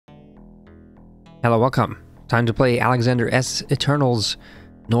Hello, welcome. Time to play Alexander S. Eternal's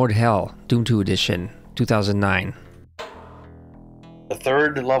Nordhell, Doom 2 Edition, 2009. The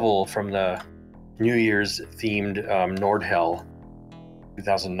third level from the New Year's themed Nordhell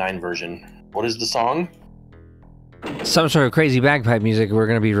 2009 version. What is the song? Some sort of crazy bagpipe music we're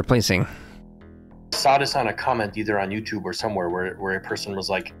going to be replacing. I saw this on a comment either on YouTube or somewhere where a person was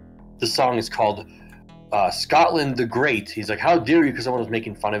like, the song is called Scotland the Great. He's like, how dare you, because someone was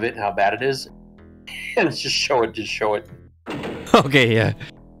making fun of it and how bad it is. And it's just show it. Okay, yeah.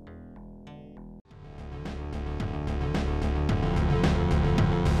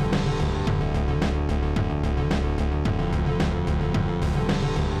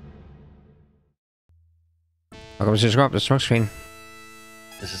 Welcome to SiRiUS CoOp, the smoke screen.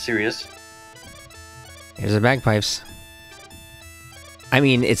 This is serious. Here's the bagpipes. I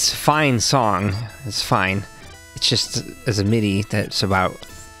mean, it's a fine song. It's fine. It's just as a MIDI that's about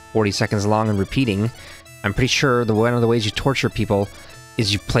 40 seconds long and repeating. I'm pretty sure one of the ways you torture people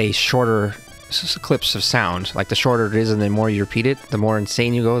is you play shorter clips of sound. Like the shorter it is and the more you repeat it, the more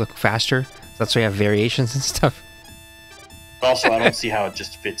insane you go, the faster. That's why you have variations and stuff. Also, I don't see how it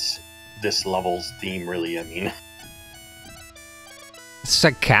just fits this level's theme, really. I mean, it's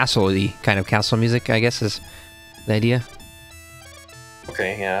like castle-y, kind of castle music, I guess, is the idea.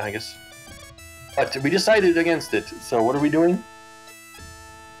 Okay, yeah, I guess. But we decided against it, so what are we doing?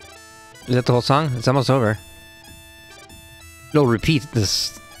 Is that the whole song? It's almost over. It'll repeat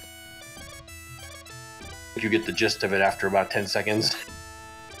this. You get the gist of it after about 10 seconds.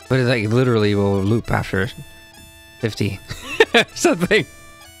 But it like literally will loop after 50 something.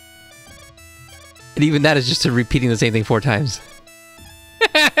 And even that is just repeating the same thing 4 times.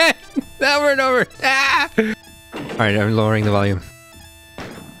 Over and over. Ah! Alright, I'm lowering the volume.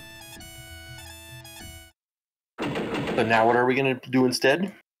 So now what are we going to do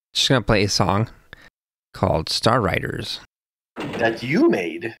instead? Just gonna play a song called Star Riders. That you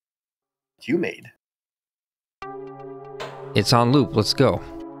made. It's on loop. Let's go.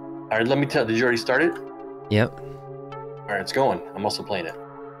 Alright, let me tell. Did you already start it? Yep. Alright, it's going. I'm also playing it.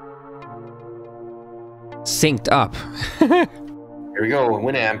 Synced up. Here we go.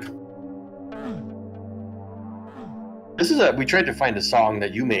 Winamp. This is we tried to find a song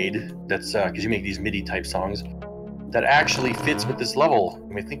that you made that's because you make these MIDI type songs that actually fits with this level.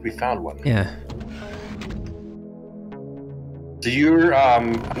 And I think we found one. Yeah. So you're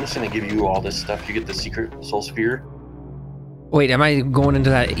I'm just gonna give you all this stuff. You get the secret soul sphere. Wait, am I going into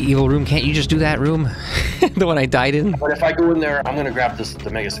that evil room? Can't you just do that room? The one I died in? But if I go in there, I'm gonna grab the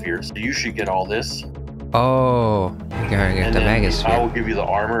mega sphere. So you should get all this. Oh, you gotta get the mega sphere. I will give you the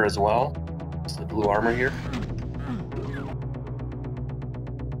armor as well. It's the blue armor here.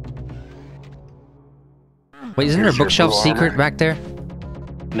 Wait, isn't there a bookshelf secret back there?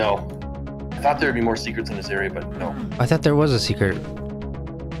 No. I thought there would be more secrets in this area, but no. I thought there was a secret.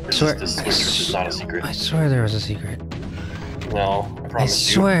 This switch, which is not a secret. I swear there was a secret. No, I promise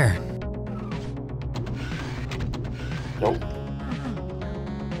I swear. Nope.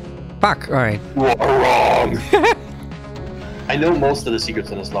 Fuck, alright. You are wrong! I know most of the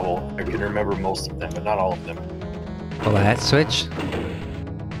secrets in this level. I can remember most of them, but not all of them. Well, that switch?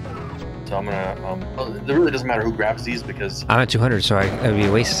 So I'm gonna, well, it really doesn't matter who grabs these because... I'm at 200, so it'd be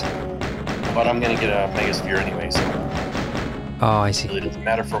a waste. But I'm gonna get a mega sphere anyway, so... Oh, I see. It really doesn't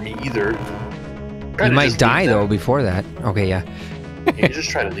matter for me either. You might die, though, before that. Okay, yeah. You just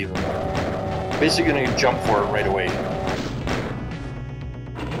try to leave them. Basically gonna jump for it right away.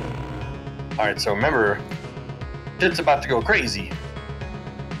 Alright, so remember, shit's about to go crazy.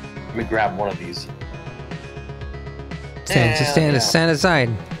 Let me grab one of these. Stand aside.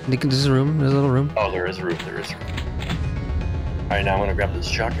 There's a room. There's a little room. Oh, there is a room. There is a room. Alright, now I'm gonna grab this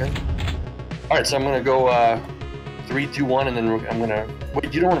shotgun. Alright, so I'm gonna go 3, 2, 1, and then I'm gonna...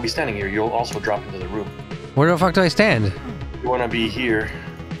 Wait, you don't want to be standing here. You'll also drop into the room. Where the fuck do I stand? You want to be here.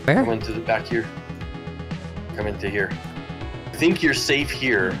 Where? Come into the back here. Come into here. I think you're safe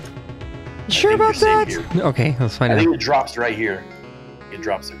here. You sure about that? Here. Okay, let's find out. I think it drops right here. It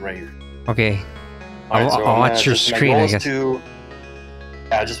drops it right here. Okay. Right, I'll watch your screen, I guess.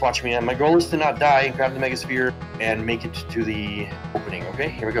 Yeah, just watch me. My goal is to not die and grab the mega sphere and make it to the opening. Okay,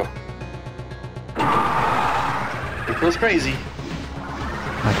 here we go. It goes crazy.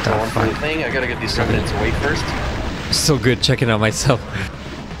 What the Going for the fuck? thing. I gotta get these remnants away first. So good checking on myself.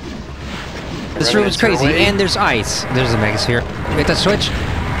 This room is crazy, and there's ice. There's a mega sphere. Get that switch?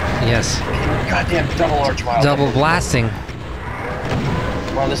 Yes. Goddamn double arch vials. Double blasting.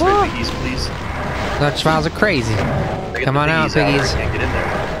 Come on this way, piggies, please. Arch vials are crazy. Come on out, piggies. Can't get in there.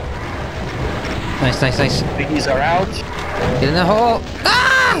 Nice. Piggies are out. Get in the hole.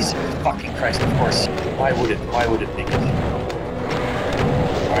 Ah! Jesus fucking Christ, of course. Why would it make it?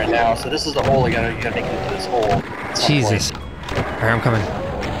 Alright, now, so this is the hole, you gotta make it into this hole. Jesus. Alright, I'm coming.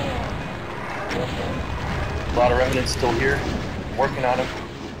 A lot of revenants still here. I'm working on them.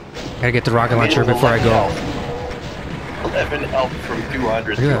 Gotta get the rocket launcher before I go. 11 health from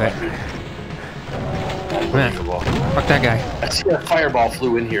 200. Look at that. Unbelievable. Fuck that guy. I see a fireball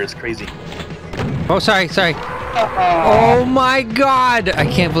flew in here. It's crazy. Oh, sorry. Oh my god! I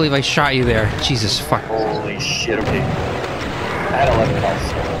can't believe I shot you there. Jesus fuck. Holy shit, okay. I had 11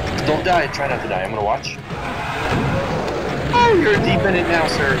 health. Don't die. Try not to die. I'm gonna watch. Oh, you're deep in it now,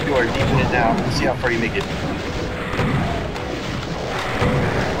 sir. You are deep in it now. Let's see how far you make it.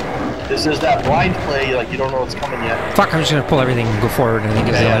 This is that blind play, like you don't know what's coming yet. Fuck, I'm just gonna pull everything and go forward and then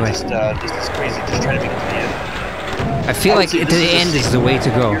get the other way. This is crazy. Just try to make it to the end. I feel like the end is the way to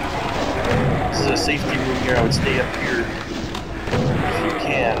go. This is a safety room here. I would stay up here if you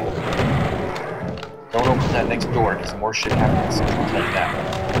can. Don't open that next door because more shit happens. I'll tell you that.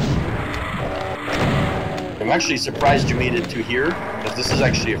 I'm actually surprised you made it to here because this is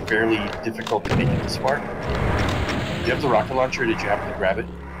actually a fairly difficult to make it this far. Do you have the rocket launcher? Or did you happen to grab it?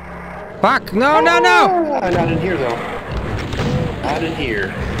 Fuck! No! Not in here, though. Not in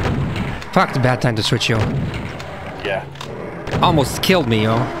here. Fuck, the bad time to switch, yo. Yeah. Almost killed me,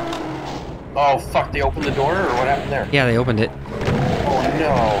 yo. Oh, fuck, they opened the door, or what happened there? Yeah, they opened it. Oh,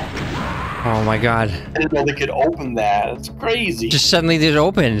 no. Oh my god. I didn't know they could open that. It's crazy. Just suddenly it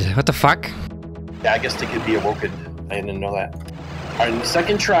opened. What the fuck? Yeah, I guess they could be awoken. I didn't know that. Alright, the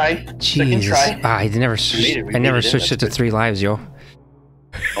second try. Jesus. Second try. I never switched it to 3 lives, yo.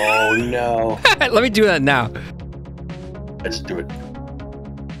 Oh no. Let me do that now. Let's do it.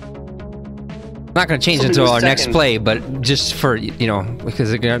 I'm not gonna change until our next play, but just for, you know, because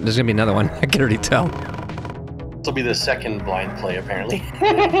there's gonna be another one. I can already tell. This will be the second blind play, apparently.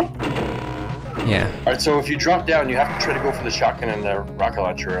 Yeah. Alright, so if you drop down, you have to try to go for the shotgun and the rocket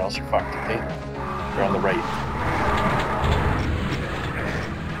launcher, or else you're fucked, okay? You're on the right.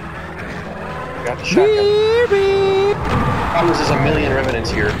 You got the shotgun. Problem is, there's a million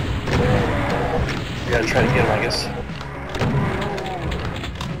revenants here. You gotta try to get them, I guess.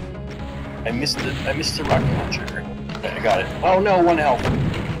 I missed the rocket launcher. I got it. Oh no, 1 health.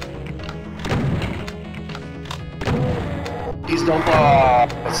 Please don't.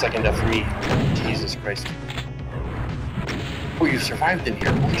 That's second death for me. Jesus Christ. Oh, you survived in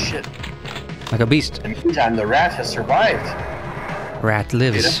here. Holy shit. Like a beast. In the meantime, the rat has survived. Rat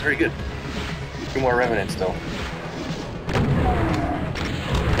lives. Okay, that's very good. 2 more revenants, though.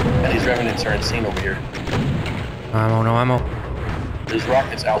 And these revenants are insane over here. Ammo, no ammo. There's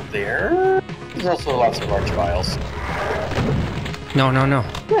rockets out there. There's also lots of large vials. No.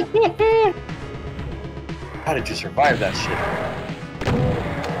 How did you survive that shit?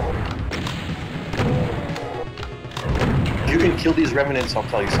 If you can kill these revenants, I'll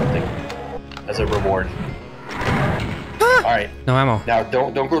tell you something. As a reward. Alright. No ammo. Now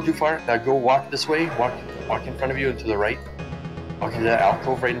don't go too far. Now go walk this way. Walk in front of you and to the right. Walk into that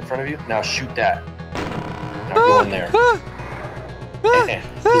alcove right in front of you. Now shoot that. Now go in there.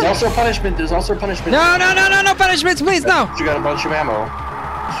 There's also punishment. No punishments, please, no. You got a bunch of ammo.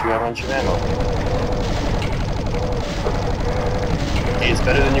 Hey, it's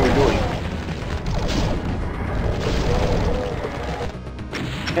better than you were doing.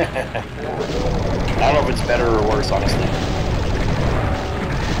 I don't know if it's better or worse, honestly.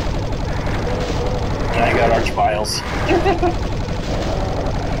 And I got arch vials.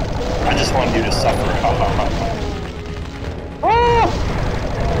 I just wanted you to suffer.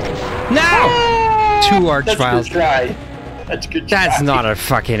 No! 2 arch vials. That's good try. That's not a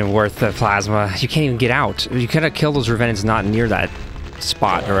fucking worth the plasma. You can't even get out. You gotta kill those revenants not near that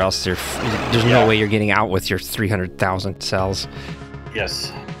spot, or else there's no way you're getting out with your 300,000 cells.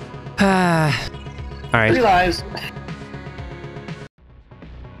 Yes. Alright. 3 lives.